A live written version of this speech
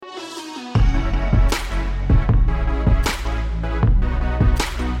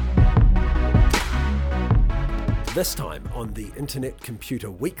This time on the Internet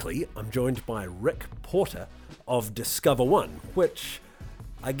Computer Weekly, I'm joined by Rick Porter of Discover One, which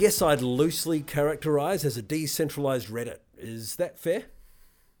I guess I'd loosely characterize as a decentralized Reddit. Is that fair?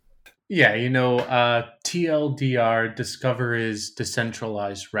 Yeah, TLDR, Discover is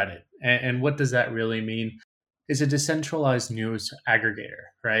decentralized Reddit. And what does that really mean? It's a decentralized news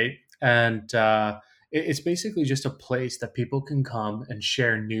aggregator, right? And it's basically just a place that people can come and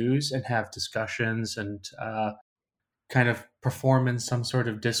share news and have discussions and kind of perform in some sort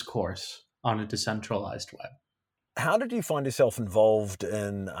of discourse on a decentralized web. How did you find yourself involved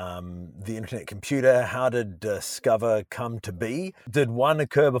in the Internet Computer? How did Discover come to be? Did one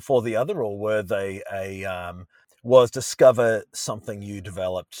occur before the other, or were they was Discover something you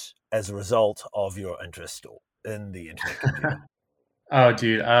developed as a result of your interest in the Internet Computer? Oh,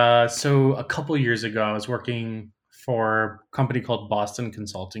 dude. So a couple years ago, I was working for a company called Boston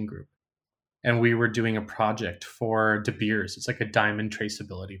Consulting Group, and we were doing a project for De Beers. It's like a diamond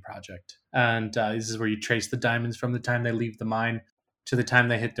traceability project. And this is where you trace the diamonds from the time they leave the mine to the time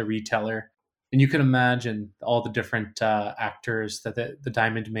they hit the retailer. And you can imagine all the different actors that the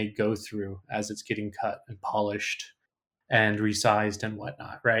diamond may go through as it's getting cut and polished and resized and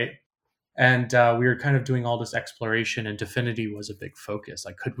whatnot, right? And we were kind of doing all this exploration, and Dfinity was a big focus.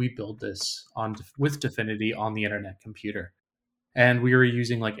 Like, could we build this with Dfinity on the internet computer? And we were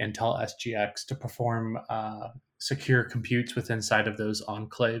using like Intel SGX to perform secure computes with inside of those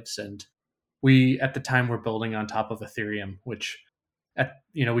enclaves. And we at the time were building on top of Ethereum, which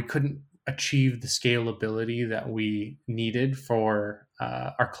we couldn't achieve the scalability that we needed for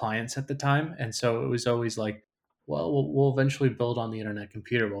our clients at the time. And so it was always like, well, we'll eventually build on the internet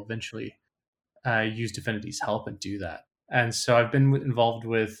computer. We'll eventually use Dfinity's help and do that. And so I've been involved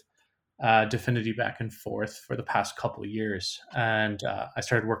with Dfinity back and forth for the past couple of years. And I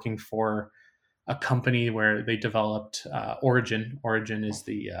started working for a company where they developed Origin. Origin is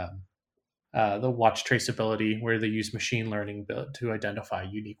the watch traceability, where they use machine learning to identify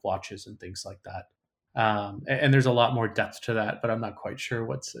unique watches and things like that. And there's a lot more depth to that, but I'm not quite sure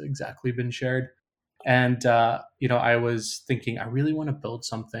what's exactly been shared. And I was thinking, I really want to build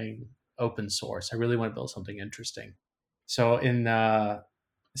something open source. I really want to build something interesting. So in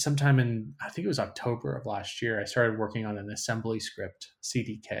sometime in, I think it was October of last year, I started working on an assembly script,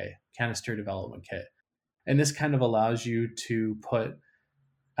 CDK, canister development kit. And this kind of allows you to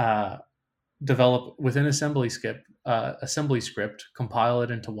develop within assembly script, compile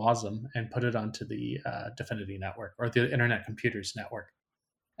it into WASM, and put it onto the Dfinity network, or the Internet Computers network.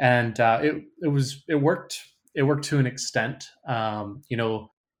 And it worked. It worked to an extent. I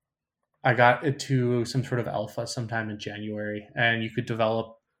got it to some sort of alpha sometime in January, and you could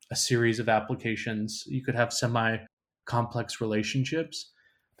develop a series of applications. You could have semi-complex relationships,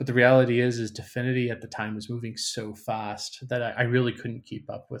 but the reality is Dfinity at the time was moving so fast that I really couldn't keep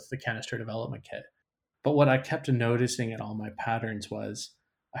up with the canister development kit. But what I kept noticing in all my patterns was,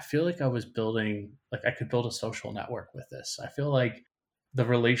 I feel like I was building, like I could build a social network with this. I feel like the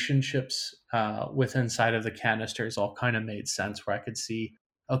relationships with inside of the canisters all kind of made sense, where I could see,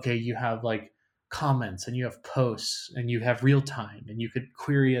 okay, you have like comments and you have posts and you have real time, and you could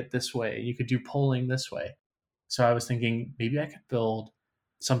query it this way. You could do polling this way. So I was thinking maybe I could build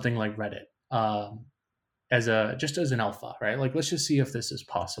something like Reddit as an alpha, right? Like, let's just see if this is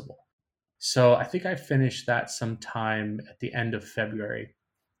possible. So I think I finished that sometime at the end of February.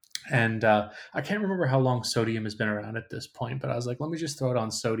 And I can't remember how long Sodium has been around at this point, but I was like, let me just throw it on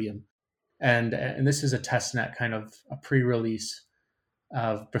Sodium. And this is a test net, kind of a pre-release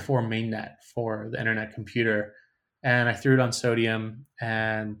before mainnet for the internet computer. And I threw it on Sodium,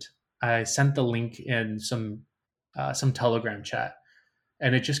 and I sent the link in some Telegram chat,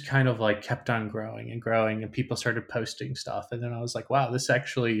 and it just kind of like kept on growing and growing, and people started posting stuff. And then I was like, wow, this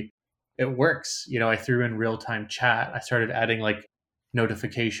actually, it works. I threw in real-time chat. I started adding like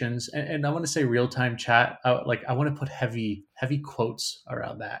notifications, and I want to say real-time chat. I want to put heavy quotes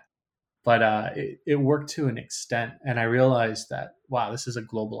around that, but it worked to an extent. And I realized that, wow, this is a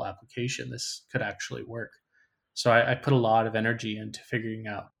global application. This could actually work. So I put a lot of energy into figuring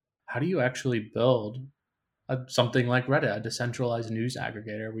out, how do you actually build something like Reddit, a decentralized news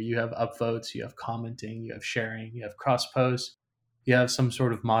aggregator, where you have upvotes, you have commenting, you have sharing, you have cross posts, you have some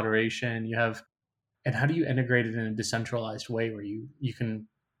sort of moderation, and how do you integrate it in a decentralized way where you can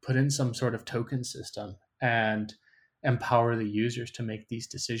put in some sort of token system and empower the users to make these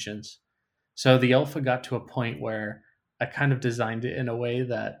decisions? So the alpha got to a point where I kind of designed it in a way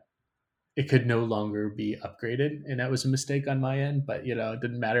that it could no longer be upgraded, and that was a mistake on my end, but it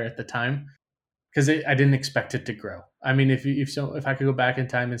didn't matter at the time. because I didn't expect it to grow. I mean, if I could go back in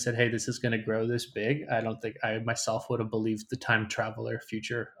time and said, "Hey, this is going to grow this big," I don't think I myself would have believed the time traveler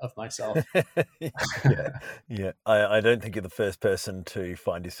future of myself. Yeah, yeah. I don't think you're the first person to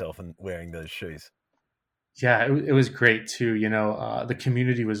find yourself in wearing those shoes. Yeah, it was great too. The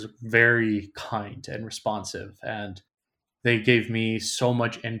community was very kind and responsive, and they gave me so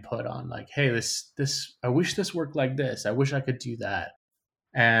much input on like, hey, this I wish this worked like this. I wish I could do that.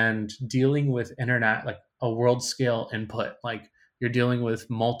 And dealing with internet, like a world scale input, like you're dealing with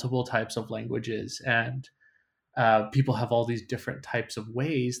multiple types of languages, and people have all these different types of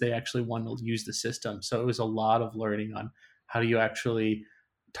ways they actually want to use the system. So it was a lot of learning on how do you actually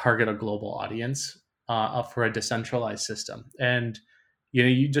target a global audience for a decentralized system. And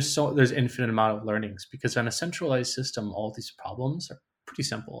you just saw there's infinite amount of learnings because on a centralized system, all these problems are pretty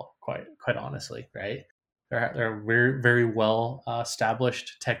simple, quite honestly, right? There are very very well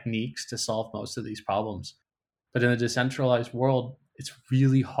established techniques to solve most of these problems. But in a decentralized world, it's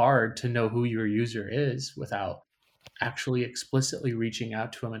really hard to know who your user is without actually explicitly reaching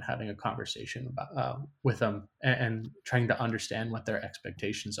out to them and having a conversation with them and trying to understand what their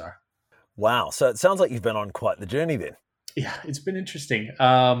expectations are. Wow. So it sounds like you've been on quite the journey then. Yeah, it's been interesting.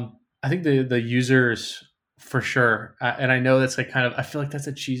 I think the users for sure, and I know that's like kind of I feel like that's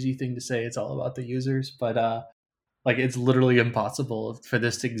a cheesy thing to say. It's all about the users, but like it's literally impossible for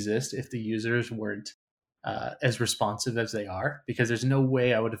this to exist if the users weren't as responsive as they are. Because there's no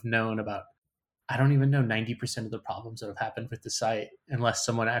way I would have known about I don't even know 90% of the problems that have happened with the site unless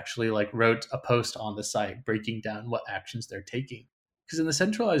someone actually like wrote a post on the site breaking down what actions they're taking. Because in the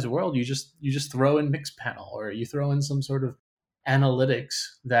centralized world, you just throw in Mixpanel or you throw in some sort of analytics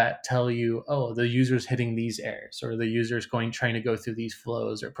that tell you, oh, the user's hitting these errors or the user's trying to go through these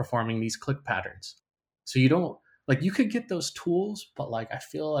flows or performing these click patterns. So you don't like you could get those tools, but like I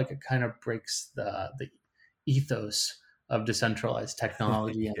feel like it kind of breaks the ethos of decentralized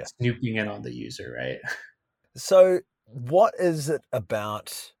technology and Yeah. snooping in on the user, right? So, what is it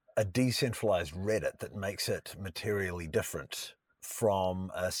about a decentralized Reddit that makes it materially different from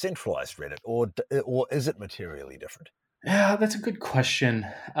a centralized Reddit, or is it materially different? Yeah, that's a good question.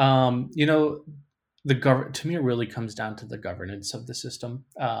 The to me, it really comes down to the governance of the system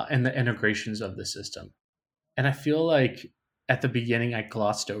and the integrations of the system. And I feel like at the beginning, I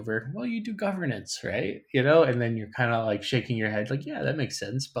glossed over, well, you do governance, right? And then you're kind of like shaking your head, like, yeah, that makes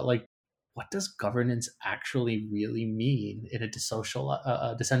sense. But like, what does governance actually really mean in a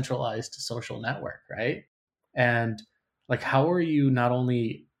decentralized social network, right? And like, how are you not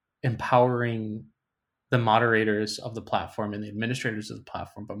only empowering the moderators of the platform and the administrators of the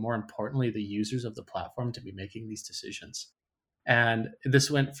platform, but more importantly, the users of the platform to be making these decisions? And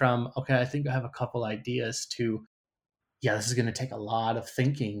this went from, okay, I think I have a couple ideas to, yeah, this is going to take a lot of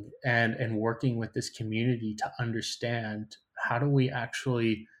thinking and working with this community to understand how do we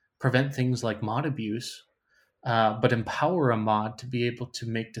actually prevent things like mod abuse, but empower a mod to be able to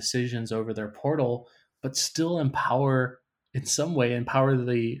make decisions over their portal, but still in some way, empower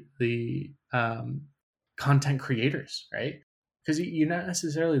the content creators, right? Because you're not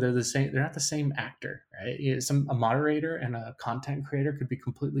necessarily they're the same. They're not the same actor, right? A moderator and a content creator could be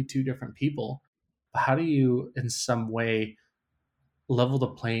completely two different people. But how do you, in some way, level the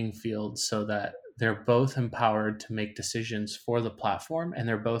playing field so that they're both empowered to make decisions for the platform and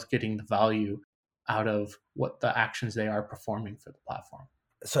they're both getting the value out of what the actions they are performing for the platform?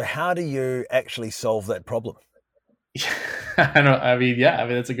 So, how do you actually solve that problem?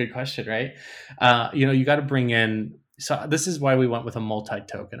 That's a good question, right? You got to bring in. So this is why we went with a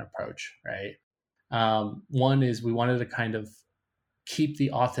multi-token approach, right? One is we wanted to kind of keep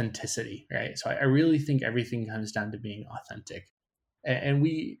the authenticity, right? So I really think everything comes down to being authentic, and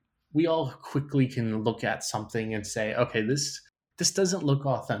we all quickly can look at something and say, okay, this doesn't look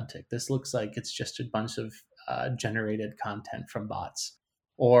authentic. This looks like it's just a bunch of generated content from bots,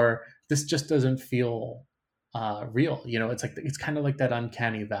 or this just doesn't feel real. It's kind of like that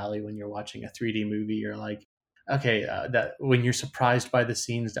uncanny valley when you're watching a 3D movie. You're like, okay, that when you're surprised by the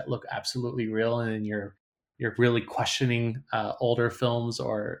scenes that look absolutely real, and then you're really questioning older films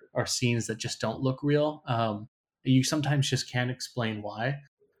or scenes that just don't look real. You sometimes just can't explain why.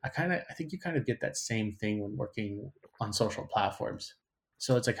 I think you kind of get that same thing when working on social platforms.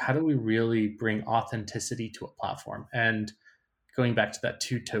 So it's like, how do we really bring authenticity to a platform? And going back to that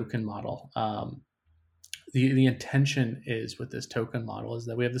two token model, the intention is with this token model is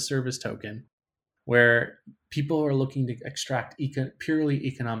that we have the service token where people are looking to extract purely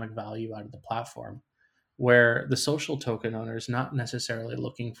economic value out of the platform, where the social token owner is not necessarily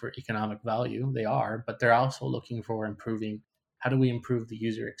looking for economic value. They are, but they're also looking for improving how do we improve the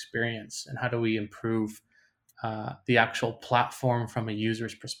user experience, and how do we improve the actual platform from a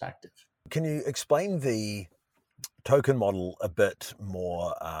user's perspective. Can you explain the token model a bit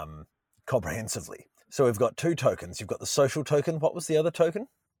more comprehensively? So we've got two tokens. You've got the social token. What was the other token?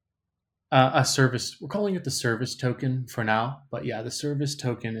 A service. We're calling it the service token for now, but yeah, the service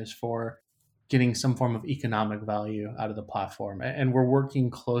token is for getting some form of economic value out of the platform, and we're working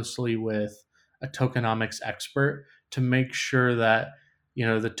closely with a tokenomics expert to make sure that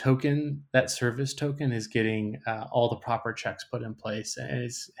the token, that service token, is getting all the proper checks put in place and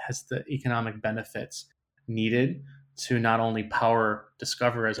has the economic benefits needed to not only power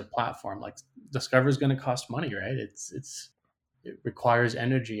Discover as a platform. Like, Discover is going to cost money, right? It requires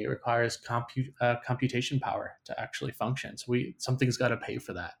energy. It requires computation power to actually function. So something's got to pay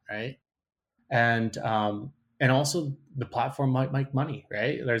for that, right? And also the platform might make money,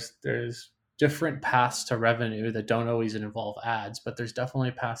 right? There's different paths to revenue that don't always involve ads, but there's definitely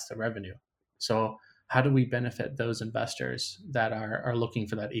paths to revenue. So how do we benefit those investors that are looking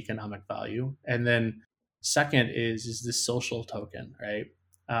for that economic value? And then second is this social token, right?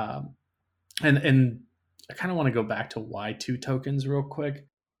 And I kind of want to go back to why two tokens real quick.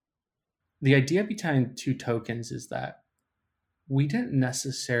 The idea behind two tokens is that we didn't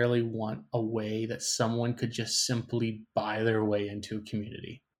necessarily want a way that someone could just simply buy their way into a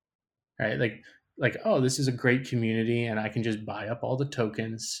community, right? Like, oh, this is a great community and I can just buy up all the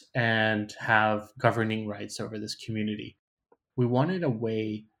tokens and have governing rights over this community. We wanted a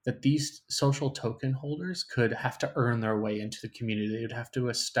way that these social token holders could have to earn their way into the community. They would have to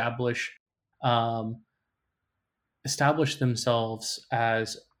establish themselves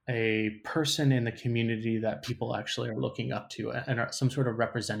as a person in the community that people actually are looking up to and are some sort of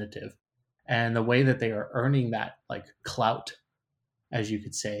representative. And the way that they are earning that, like, clout, as you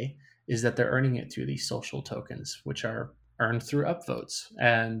could say, is that they're earning it through these social tokens, which are earned through upvotes.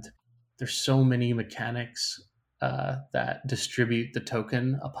 And there's so many mechanics that distribute the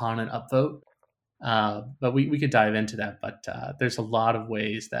token upon an upvote. But we could dive into that. But there's a lot of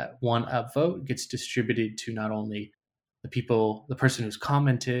ways that one upvote gets distributed to not only the person who's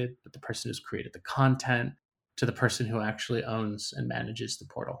commented, but the person who's created the content, to the person who actually owns and manages the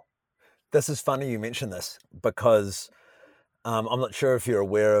portal. This is funny you mentioned this because I'm not sure if you're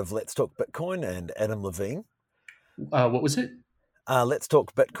aware of Let's Talk Bitcoin and Adam Levine. What was it? Let's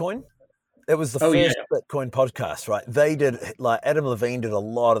Talk Bitcoin. It was the first Bitcoin podcast, right? They did, like, Adam Levine did a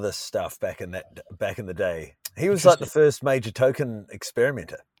lot of this stuff back in the day. He was like the first major token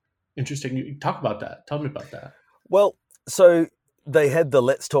experimenter. Interesting. You talk about that. Tell me about that. Well, so they had the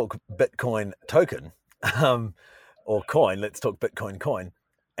Let's Talk Bitcoin token, or coin, Let's Talk Bitcoin coin.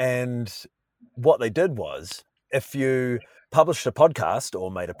 And what they did was, if you published a podcast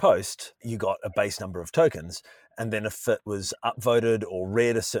or made a post, you got a base number of tokens. And then if it was upvoted or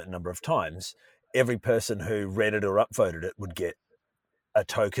read a certain number of times, every person who read it or upvoted it would get a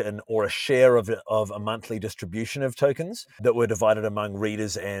token or a share of a monthly distribution of tokens that were divided among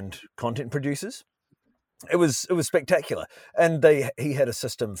readers and content producers. It was spectacular. And he had a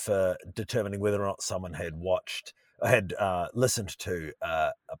system for determining whether or not someone had listened to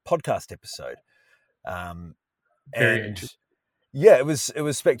a podcast episode. Very interesting. Yeah, it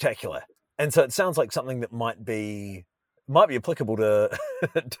was spectacular. And so it sounds like something that might be applicable to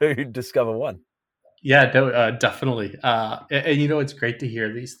to Discover One. Yeah, definitely. And it's great to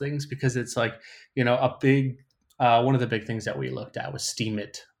hear these things because it's like, a big one of the big things that we looked at was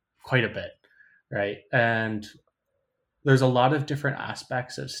Steemit quite a bit, right? And there's a lot of different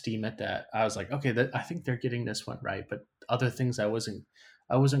aspects of Steemit that I was like, okay, I think they're getting this one right, but other things I wasn't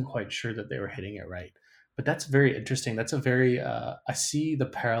quite sure that they were hitting it right. But that's very interesting. That's a very, I see the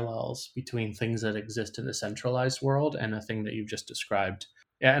parallels between things that exist in the centralized world and the thing that you've just described.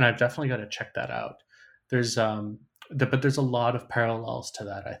 Yeah, and I've definitely got to check that out. There's, but there's a lot of parallels to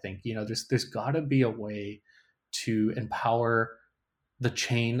that. I think, there's got to be a way to empower the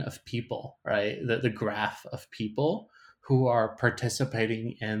chain of people, right? The graph of people who are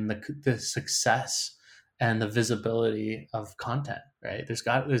participating in the success and the visibility of content, right?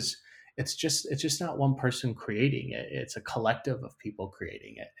 It's just not one person creating it. It's a collective of people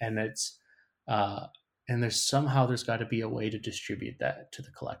creating it. And there's got to be a way to distribute that to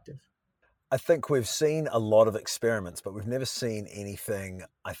the collective. I think we've seen a lot of experiments, but we've never seen anything,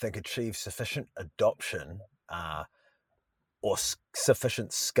 I think, achieve sufficient adoption or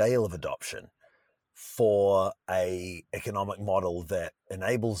sufficient scale of adoption for a economic model that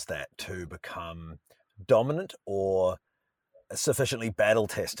enables that to become dominant or sufficiently battle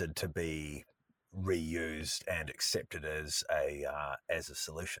tested to be reused and accepted as a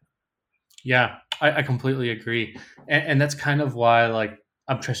solution. Yeah, I completely agree, and that's kind of why like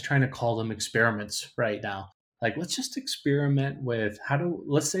I'm just trying to call them experiments right now. Like, let's just experiment with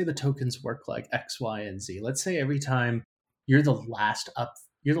let's say the tokens work like X, Y, and Z. Let's say every time you're the last up,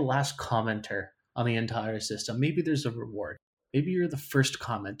 you're the last commenter on the entire system. Maybe there's a reward. Maybe you're the first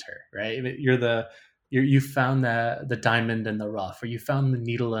commenter, right? You found the diamond in the rough, or you found the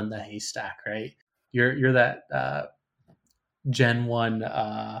needle in the haystack, right? You're that Gen 1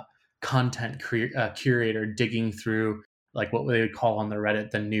 curator digging through like what they would call on the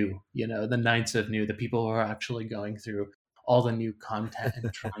Reddit the new, the Knights of New, the people who are actually going through all the new content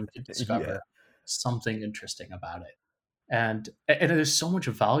and trying to Yeah. discover something interesting about it. And there's so much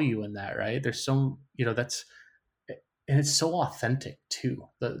value in that, right? There's so, that's, and it's so authentic too.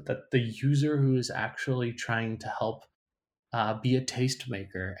 The user who is actually trying to help be a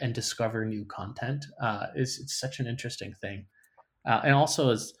tastemaker and discover new content is it's such an interesting thing. And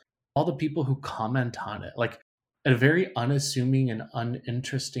also as all the people who comment on it, like a very unassuming and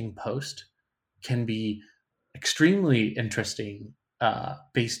uninteresting post can be extremely interesting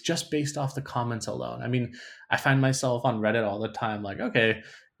based off the comments alone. I mean, I find myself on Reddit all the time like, okay,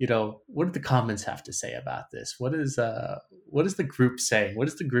 what do the comments have to say about this? What is the group saying? What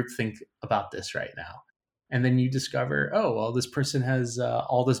does the group think about this right now? And then you discover, oh, well, this person has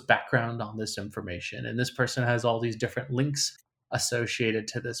all this background on this information, and this person has all these different links associated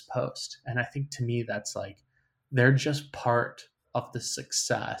to this post. And I think to me, that's like they're just part of the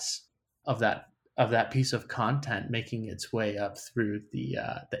success of that piece of content making its way up through the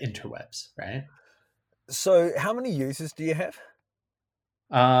interwebs, right? So how many users do you have?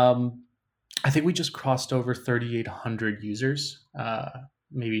 Um, I think we just crossed over 3,800 users,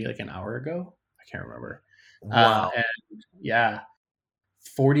 maybe like an hour ago. I can't remember. Wow. And yeah,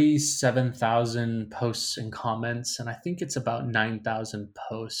 47,000 posts and comments, and I think it's about 9,000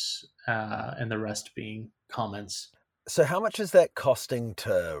 posts, and the rest being comments. So how much is that costing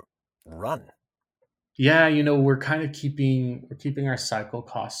to run? Yeah, we're keeping our cycle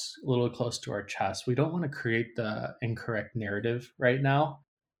costs a little close to our chest. We don't want to create the incorrect narrative right now,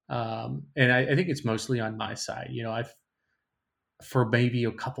 and I think it's mostly on my side. I've for maybe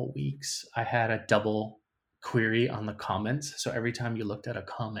a couple weeks, I had a double query on the comments. So every time you looked at a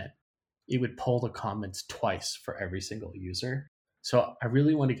comment, it would pull the comments twice for every single user. So I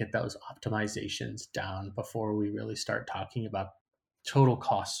really want to get those optimizations down before we really start talking about total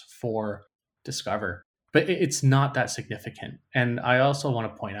costs for Discover. But it's not that significant. And I also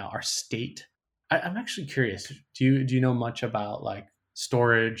want to point out our state. I'm actually curious. Do you know much about like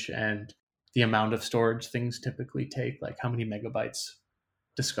storage and the amount of storage things typically take? Like how many megabytes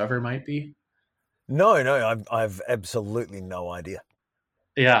Discover might be? No, I've absolutely no idea.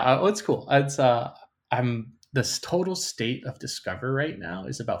 Yeah, it's cool. I'm this total state of Discover right now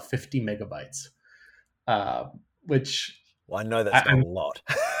is about 50 megabytes, uh, which Well, I know that's I, not I'm a lot.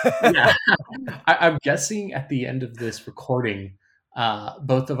 yeah, I'm guessing at the end of this recording,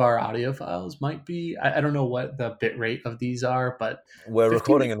 both of our audio files might be. I don't know what the bit rate of these are, but We're 50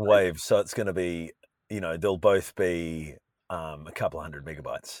 recording in megabytes. waves, so it's going to be, they'll both be a couple hundred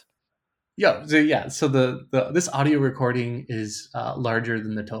megabytes. So the this audio recording is larger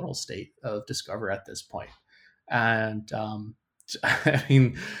than the total state of Discover at this point. And I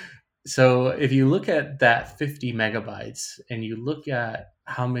mean, so if you look at that 50 megabytes and you look at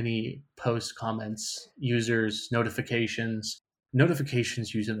how many posts, comments, users, notifications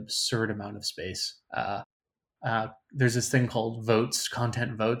use an absurd amount of space. There's this thing called votes,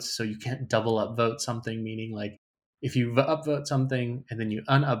 content votes. So you can't double upvote something, meaning like if you upvote something and then you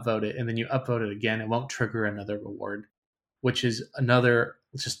unupvote it and then you upvote it again, it won't trigger another reward, which is another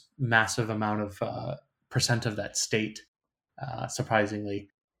just massive amount of percent of that state, surprisingly.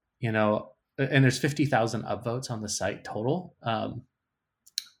 And there's 50,000 upvotes on the site total.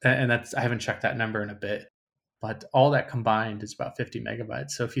 And that's, I haven't checked that number in a bit, but all that combined is about 50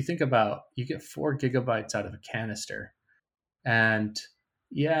 megabytes. So if you think about, you get 4 gigabytes out of a canister, and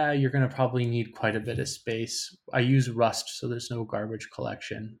yeah, you're going to probably need quite a bit of space. I use Rust, so there's no garbage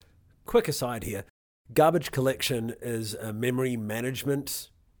collection. Quick aside here, garbage collection is a memory management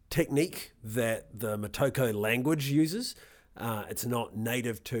technique that the Motoko language uses. It's not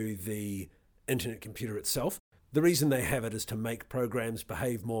native to the Internet Computer itself. The reason they have it is to make programs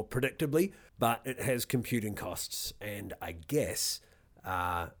behave more predictably, but it has computing costs, and I guess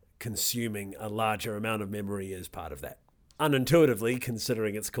consuming a larger amount of memory is part of that. Unintuitively,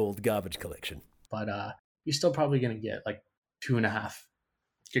 considering it's called garbage collection. But you're still probably going to get like 2.5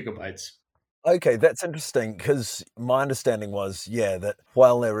 gigabytes. Okay, that's interesting, because my understanding was, that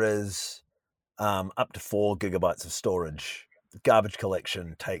while there is up to 4 gigabytes of storage, garbage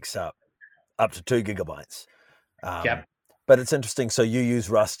collection takes up up to 2 GB. Yep. But it's interesting. So you use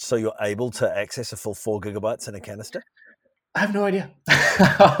Rust, so you're able to access a full 4 GB in a canister? I have no idea.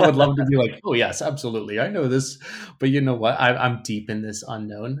 I would love to be like, oh yes, absolutely, I know this, but you know what? I'm deep in this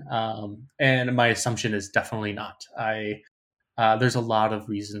unknown, and my assumption is definitely not. There's a lot of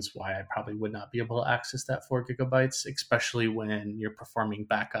reasons why I probably would not be able to access that 4 GB, especially when you're performing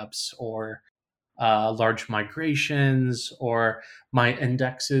backups or large migrations, or my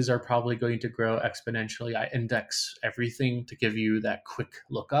indexes are probably going to grow exponentially. I index everything to give you that quick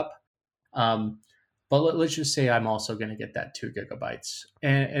lookup. Um, but let's just say I'm also going to get that 2 GB.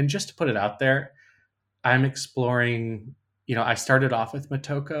 And just to put it out there, I'm exploring, I started off with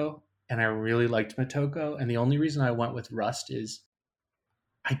Motoko and I really liked Motoko. And the only reason I went with Rust is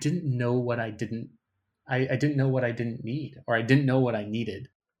I didn't know what I didn't know what I didn't need, or I didn't know what I needed.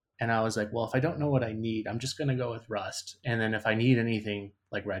 And I was like, well, if I don't know what I need, I'm just going to go with Rust. And then if I need anything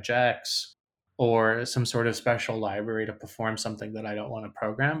like regex or some sort of special library to perform something that I don't want to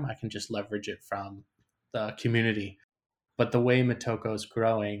program, I can just leverage it from the community. But the way Motoko is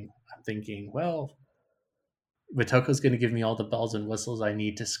growing, I'm thinking, well, Motoko is going to give me all the bells and whistles I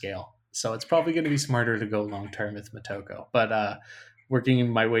need to scale. So it's probably going to be smarter to go long term with Motoko. But working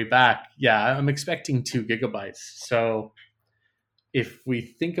my way back, yeah, I'm expecting 2 GB. So if we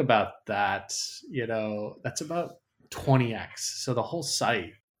think about that, that's about 20x. So the whole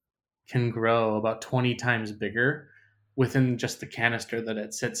site can grow about 20 times bigger within just the canister that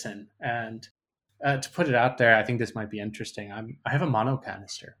it sits in. And to put it out there, I think this might be interesting. I have a mono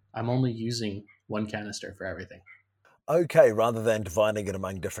canister. I'm only using one canister for everything. Okay, rather than dividing it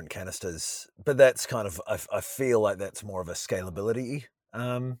among different canisters. But that's kind of, I feel like that's more of a scalability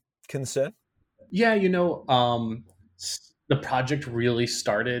concern. Yeah, the project really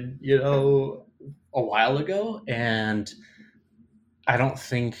started, a while ago, and I don't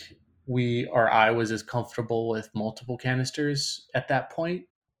think I was as comfortable with multiple canisters at that point.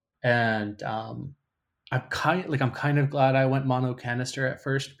 And I'm kind of glad I went mono canister at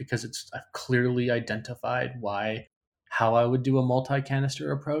first, because I've clearly identified how I would do a multi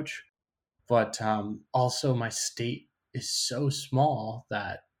canister approach. But also my state is so small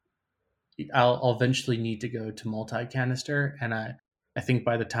that I'll eventually need to go to multi canister, and I think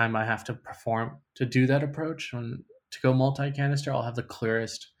by the time I have to perform to do that approach and to go multi canister, I'll have the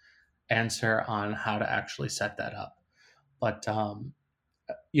clearest answer on how to actually set that up. But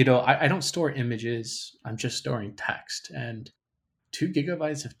I don't store images. I'm just storing text, and 2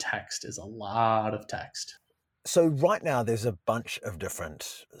 GB of text is a lot of text. So right now there's a bunch of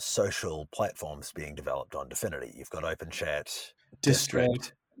different social platforms being developed on Dfinity. You've got OpenChat,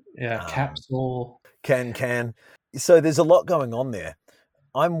 District, Yeah, Capsule. Can. So there's a lot going on there.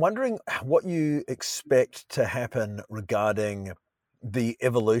 I'm wondering what you expect to happen regarding the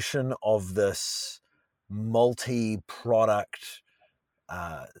evolution of this multi-product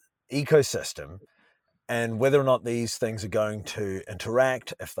ecosystem, and whether or not these things are going to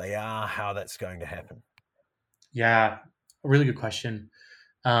interact. If they are, how that's going to happen. Yeah, a really good question.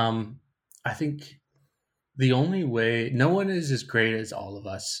 I think the only way, no one is as great as all of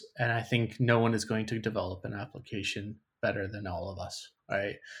us, and I think no one is going to develop an application better than all of us,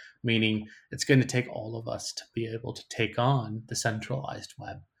 right? Meaning it's going to take all of us to be able to take on the centralized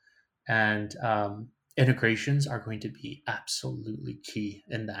web. And integrations are going to be absolutely key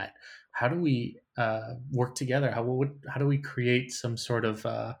in that. How do we work together? How do we create some sort of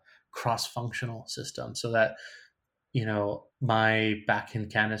cross-functional system so that my backend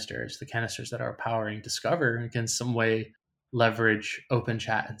canisters, the canisters that are powering Discover, can some way leverage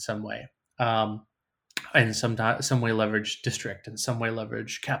OpenChat in some way, and some way leverage District, and some way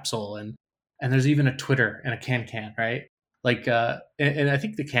leverage Capsule, and there's even a Twitter and a CanCan, right? Like, and I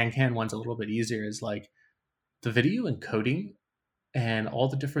think the CanCan one's a little bit easier. Is like the video encoding and all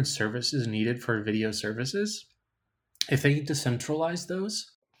the different services needed for video services. If they decentralize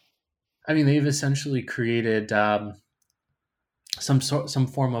those, I mean, they've essentially created some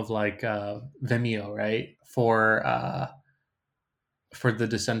form of like Vimeo, right, for the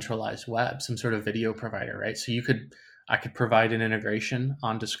decentralized web, some sort of video provider, right? So I could provide an integration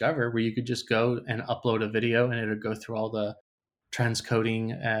on Discover where you could just go and upload a video, and it would go through all the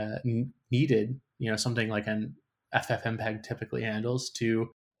transcoding needed. Something like an FFmpeg typically handles to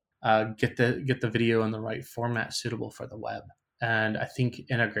get the video in the right format suitable for the web. And I think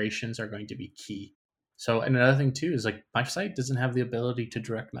integrations are going to be key. So, and another thing too is like my site doesn't have the ability to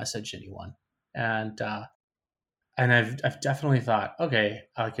direct message anyone, and I've definitely thought, okay,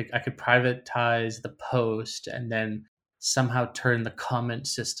 I could privatize the post and then somehow turn the comment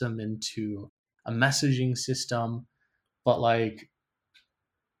system into a messaging system, but like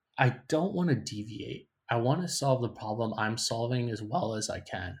I don't want to deviate. I want to solve the problem I'm solving as well as I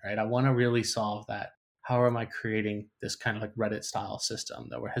can, right? I want to really solve that. How am I creating this kind of like Reddit style system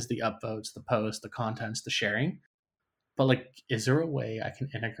that where it has the upvotes, the posts, the contents, the sharing? But like, is there a way I can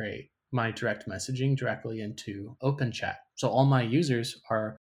integrate my direct messaging directly into OpenChat? So all my users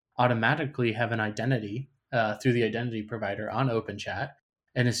are automatically have an identity through the identity provider on OpenChat.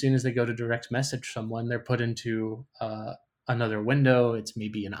 And as soon as they go to direct message someone, they're put into another window. It's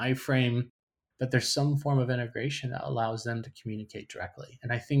maybe an iframe, but there's some form of integration that allows them to communicate directly.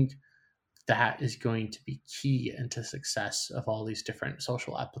 And I think that is going to be key into success of all these different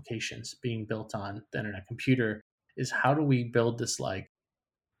social applications being built on the internet computer is how do we build this like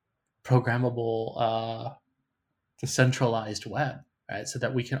programmable decentralized web, right, so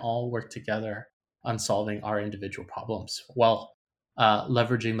that we can all work together on solving our individual problems while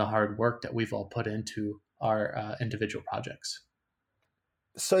leveraging the hard work that we've all put into our individual projects.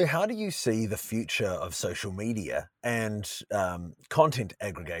 So, how do you see the future of social media and content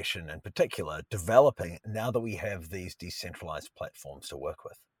aggregation in particular developing now that we have these decentralized platforms to work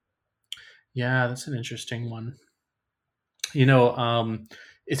with? Yeah, that's an interesting one. You know,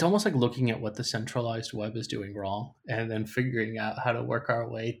 it's almost like looking at what the centralized web is doing wrong and then figuring out how to work our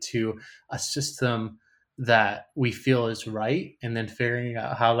way to a system that we feel is right and then figuring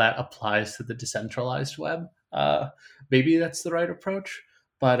out how that applies to the decentralized web. Maybe that's the right approach.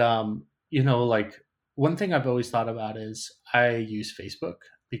 But, like one thing I've always thought about is I use Facebook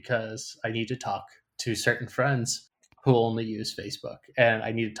because I need to talk to certain friends who only use Facebook. And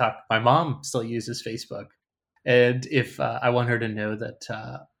I need to talk, my mom still uses Facebook, and if I want her to know that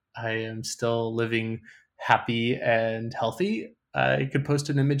I am still living happy and healthy, I could post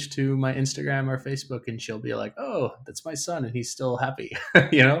an image to my Instagram or Facebook, and she'll be like, "Oh, that's my son, and he's still happy,"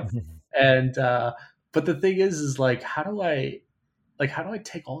 you know. And but the thing is like, how do I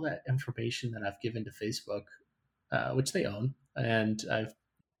take all that information that I've given to Facebook, which they own, and I've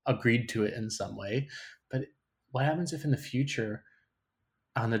agreed to it in some way, but what happens if in the future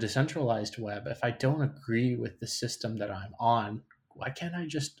on the decentralized web, if I don't agree with the system that I'm on, why can't I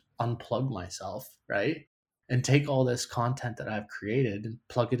just unplug myself, right? And take all this content that I've created and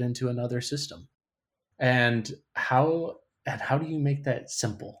plug it into another system. And how do you make that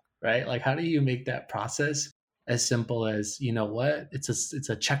simple, right? Like how do you make that process as simple as, you know what? It's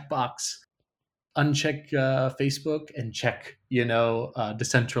a checkbox. Uncheck Facebook and check,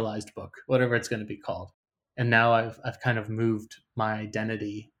 decentralized book, whatever it's going to be called. And now I've kind of moved my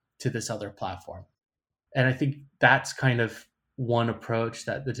identity to this other platform. And I think that's kind of one approach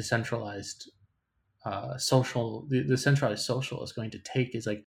that the decentralized the centralized social is going to take is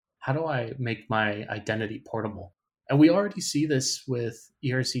like, how do I make my identity portable? And we already see this with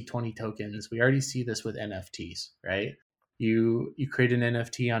ERC20 tokens. We already see this with NFTs, right? You create an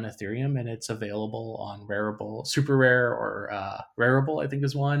NFT on Ethereum and it's available on Rarible, Super Rare, or Rarible, I think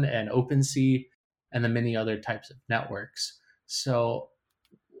is one, and OpenSea, and the many other types of networks. So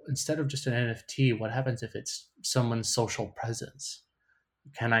instead of just an NFT, what happens if it's someone's social presence?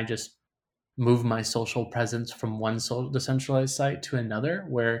 Can I just move my social presence from one decentralized site to another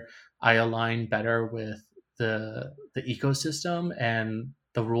where I align better with the ecosystem and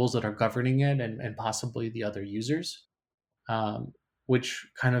the rules that are governing it, and possibly the other users, which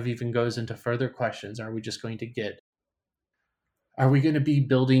kind of even goes into further questions. Are we going to be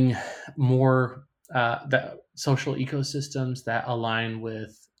building more the social ecosystems that align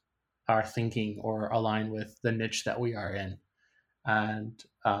with our thinking or align with the niche that we are in? And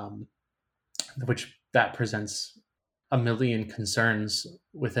which that presents a million concerns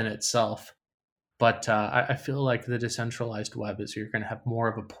within itself. But I feel like the decentralized web is you're going to have more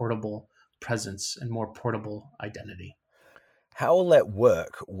of a portable presence and more portable identity. How will that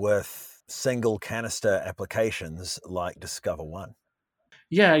work with single canister applications like Discover One?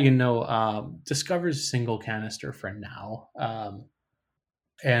 Yeah, Discover's single canister for now.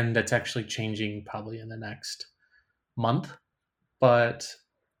 And that's actually changing probably in the next month. But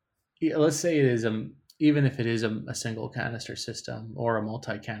let's say it is even if it is a single canister system or a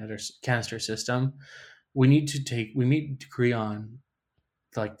multi canister system, we need to agree on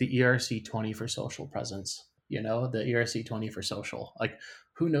like the ERC20 for social presence. The ERC20 for social. Like,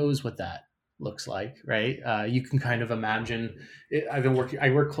 who knows what that looks like, right? You can kind of imagine it. I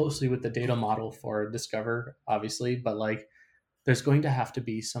work closely with the data model for Discover, obviously, but like, there's going to have to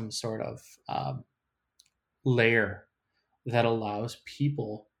be some sort of layer that allows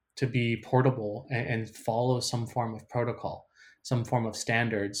people to be portable and follow some form of protocol, some form of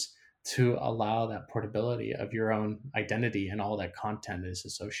standards to allow that portability of your own identity and all that content is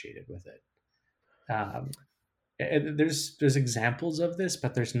associated with it. Um, There's examples of this,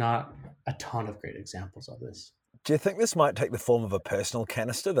 but there's not a ton of great examples of this. Do you think this might take the form of a personal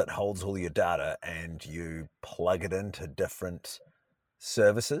canister that holds all your data and you plug it into different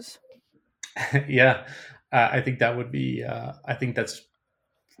services? Yeah, I think that would be. I think that's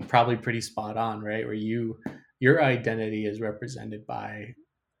probably pretty spot on, right? Where your identity is represented by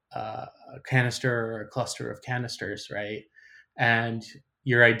a canister or a cluster of canisters, right? And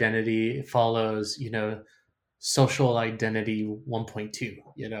your identity follows, social identity 1.2,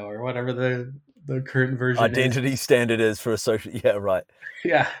 or whatever the current version is. Identity standard is for a social. Yeah, right.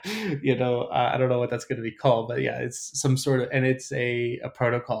 Yeah, I don't know what that's going to be called, but yeah, it's some sort of, and it's a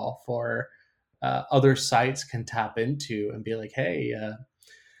protocol for other sites can tap into and be like, hey,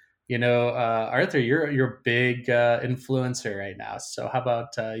 Arthur, you're a big influencer right now. So how about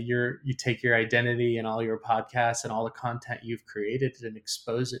you take your identity and all your podcasts and all the content you've created and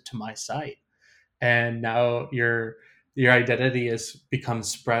expose it to my site, and now your identity has become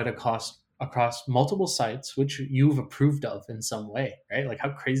spread across multiple sites which you've approved of in some way, right? Like, how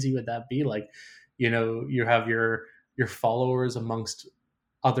crazy would that be? Like, you have your followers amongst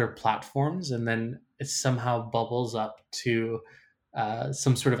other platforms, and then it somehow bubbles up to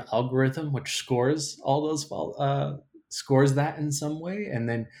some sort of algorithm which scores all those scores that in some way, and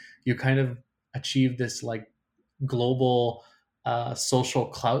then you kind of achieve this like global social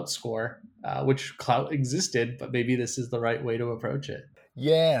clout score, which clout existed, but maybe this is the right way to approach it.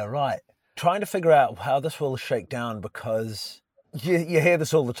 Yeah, right. Trying to figure out how this will shake down, because you hear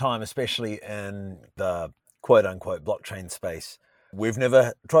this all the time, especially in the quote unquote blockchain space. We've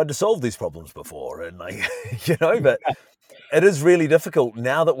never tried to solve these problems before, and like, but it is really difficult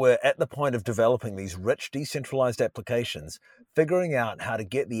now that we're at the point of developing these rich decentralized applications, figuring out how to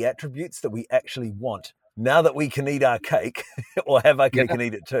get the attributes that we actually want. Now that we can eat our cake or have our cake and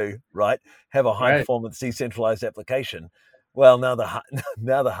eat it too, right? Have a high performance decentralized application. Well, now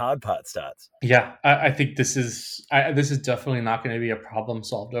the hard part starts. Yeah, I think this is definitely not going to be a problem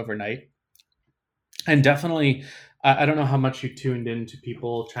solved overnight, and definitely, I don't know how much you tuned into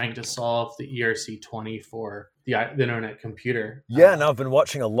people trying to solve the ERC20 for the internet computer. Yeah, no, I've been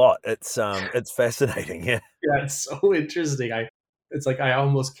watching a lot. It's fascinating. Yeah, yeah, it's so interesting. It's like I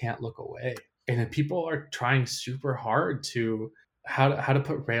almost can't look away, and people are trying super hard to how to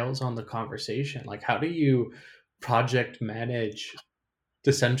put rails on the conversation. Like, how do you project manage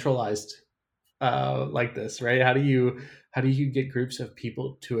decentralized like this, right? How do you get groups of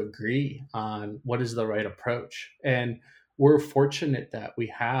people to agree on what is the right approach? And we're fortunate that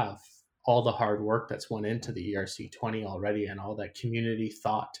we have all the hard work that's went into the ERC20 already, and all that community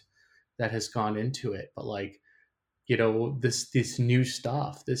thought that has gone into it. But like, this new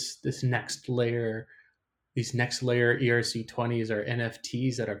stuff, this next layer, these next layer ERC20s are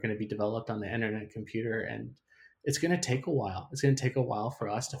NFTs that are going to be developed on the internet computer, and it's going to take a while. It's going to take a while for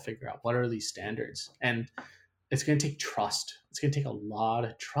us to figure out what are these standards, and it's going to take trust. It's going to take a lot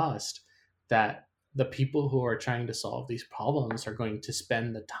of trust that the people who are trying to solve these problems are going to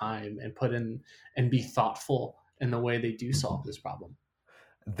spend the time and put in and be thoughtful in the way they do solve this problem.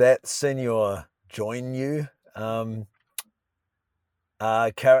 That Senor Join You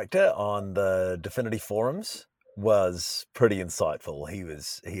character on the Dfinity forums was pretty insightful.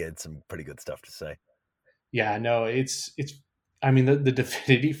 He had some pretty good stuff to say. Yeah, no, it's I mean, the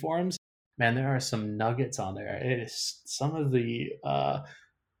Dfinity forums, man, there are some nuggets on there. It is some of the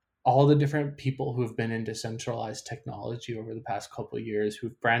all the different people who've been in decentralized technology over the past couple of years,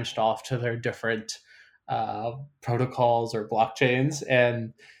 who've branched off to their different protocols or blockchains,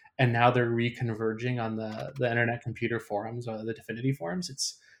 and now they're reconverging on the internet computer forums or the Dfinity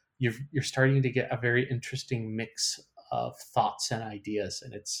forums. You're starting to get a very interesting mix of thoughts and ideas,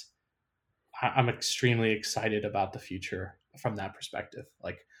 and I'm extremely excited about the future from that perspective.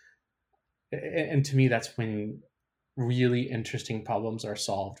 Like, and to me, that's when really interesting problems are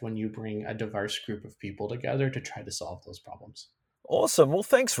solved, when you bring a diverse group of people together to try to solve those problems. Awesome. Well,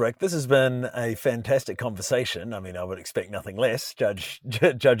 thanks, Rick. This has been a fantastic conversation. I mean, I would expect nothing less,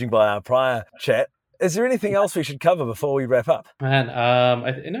 judging by our prior chat. Is there anything else we should cover before we wrap up? Man,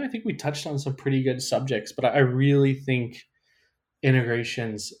 I think we touched on some pretty good subjects, but I really think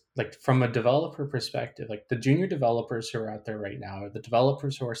integrations, like from a developer perspective, like the junior developers who are out there right now, or the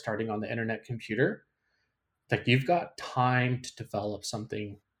developers who are starting on the internet computer, like, you've got time to develop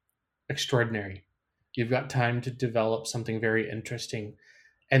something extraordinary. You've got time to develop something very interesting.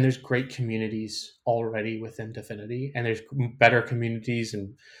 And there's great communities already within Dfinity, and there's better communities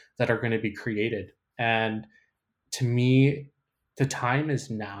and that are going to be created. And to me, the time is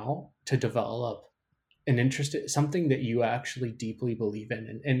now to develop something that you actually deeply believe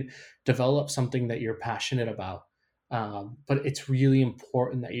in, and develop something that you're passionate about, But it's really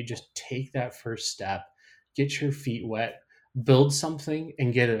important that you just take that first step, get your feet wet, build something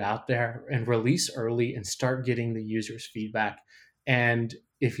and get it out there and release early and start getting the users' feedback. And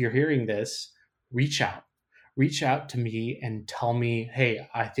if you're hearing this, reach out. Reach out to me and tell me, hey,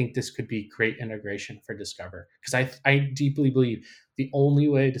 I think this could be great integration for Discover. Because I deeply believe the only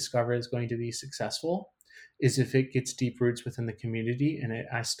way Discover is going to be successful is if it gets deep roots within the community and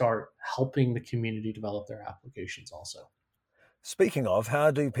I start helping the community develop their applications also. Speaking of,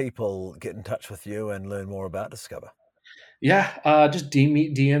 how do people get in touch with you and learn more about Discover? Yeah, just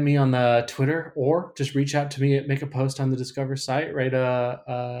DM me on the Twitter, or just reach out to me, make a post on the Discover site, write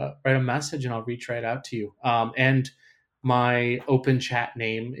a message, and I'll reach right out to you. And my open chat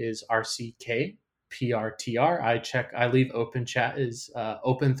name is RCKPRTR. I leave open chat is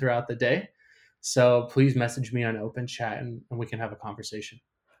open throughout the day, so please message me on open chat and we can have a conversation.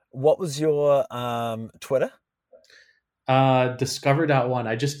 What was your Twitter? Discover.one.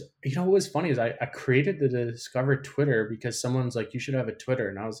 What was funny is I created the Discover Twitter because someone's like, you should have a Twitter.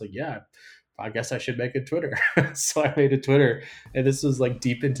 And I was like, yeah, I guess I should make a Twitter. So I made a Twitter, and this was like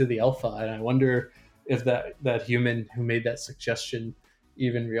deep into the alpha. And I wonder if that human who made that suggestion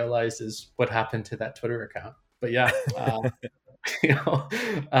even realizes what happened to that Twitter account. But yeah,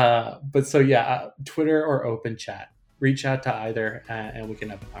 Twitter or open chat, reach out to either and we can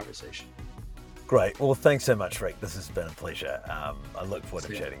have a conversation. Great. Well, thanks so much, Rick. This has been a pleasure. I look forward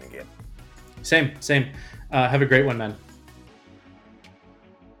to chatting again. Same. Have a great one, man.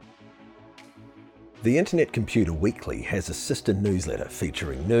 The Internet Computer Weekly has a sister newsletter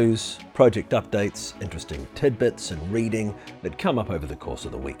featuring news, project updates, interesting tidbits and reading that come up over the course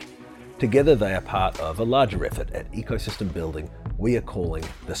of the week. Together they are part of a larger effort at ecosystem building we are calling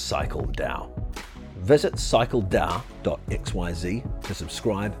the Cycle DAO. Visit cycledao.xyz to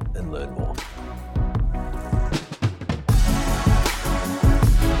subscribe and learn more.